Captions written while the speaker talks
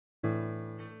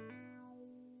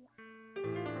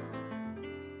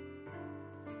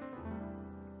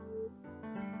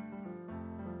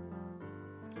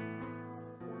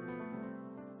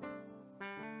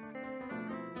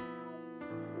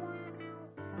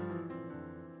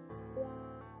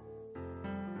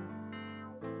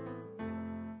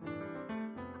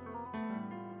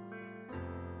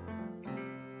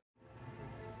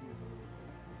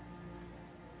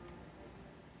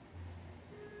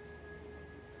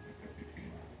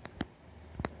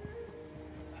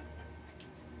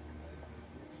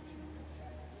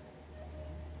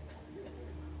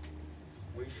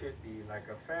should be like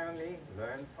a family,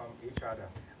 learn from each other.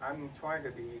 I'm trying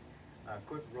to be a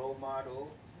good role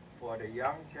model for the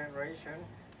young generation,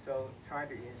 so try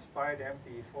to inspire them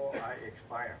before I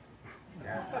expire.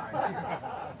 That's the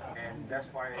idea. And that's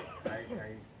why I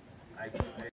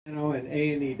and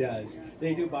A&E does.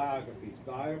 They do biographies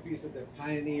of the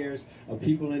pioneers, of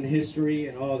people in history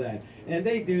and all that. And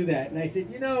they do that. And I said,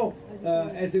 you know,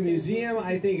 as a museum,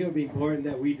 I think it would be important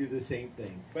that we do the same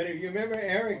thing. But if you remember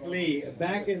Eric Lee,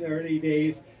 back in the early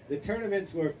days, the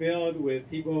tournaments were filled with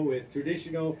people with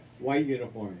traditional white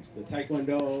uniforms, the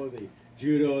Taekwondo, the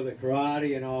Judo, the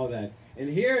Karate, and all that. And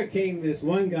here came this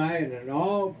one guy in an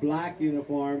all-black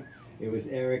uniform. It was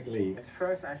Eric Lee. At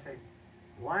first I said,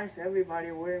 why is everybody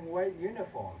wearing white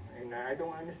uniform? And I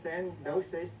don't understand those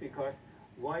days, because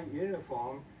white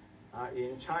uniform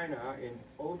in China in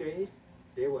old days,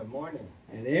 they were mourning.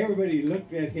 And everybody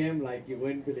looked at him like you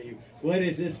wouldn't believe, what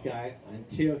is this guy,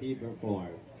 until he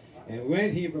performed. And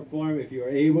when he performed, if you were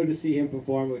able to see him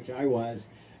perform, which I was,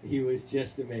 he was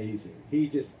just amazing. He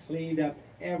just cleaned up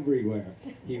everywhere.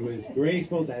 He was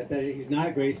graceful. That he's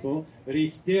not graceful, but he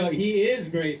is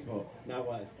graceful. Not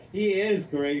was. He is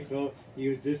graceful. He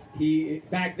was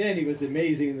back then he was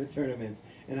amazing in the tournaments.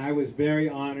 And I was very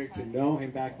honored to know him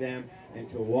back then and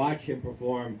to watch him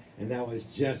perform. And that was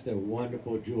just a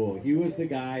wonderful jewel. He was the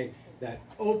guy that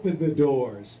opened the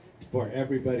doors for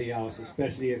everybody else,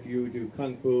 especially if you do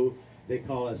Kung Fu. They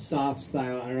call it soft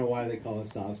style. I don't know why they call it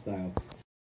soft style.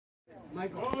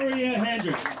 Gloria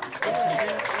Hendricks.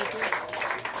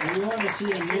 If you want to see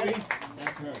a movie,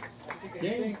 that's her.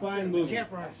 Same fine movie.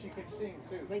 She can sing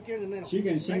too. Right there in the middle. She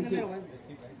can sing too.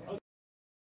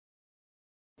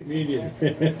 Comedian.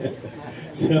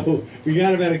 So we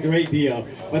got about a great deal,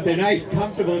 but they're nice,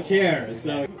 comfortable chairs.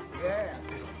 So. Yeah.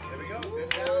 There we go. Good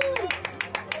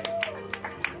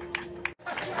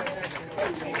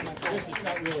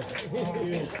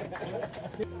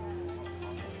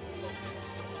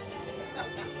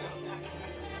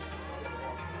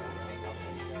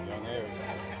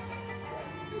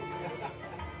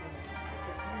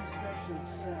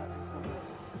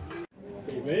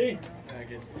You ready?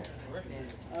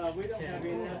 We don't have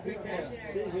enough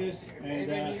scissors and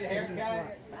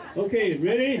okay,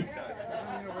 ready?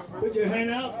 Put your hand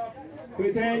out.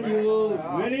 Pretend you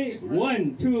ready?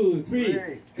 1, 2,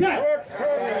 3, cut!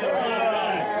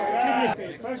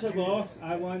 Okay, first of all,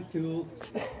 I want to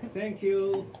thank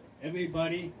you,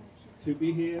 everybody, to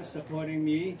be here supporting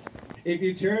me. If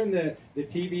you turn the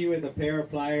TV with a pair of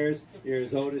pliers, you're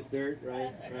as old as dirt,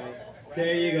 right? Right.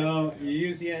 There you go. You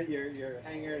use your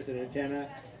hanger as an antenna.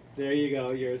 There you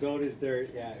go. You're as old as dirt.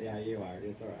 Yeah, you are.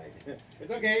 It's all right.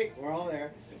 It's okay. We're all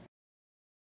there.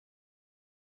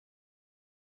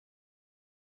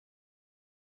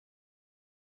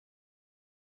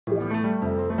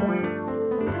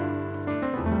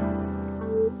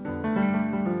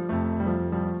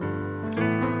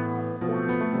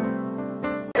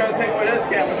 Trying to think what else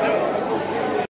Captain doing.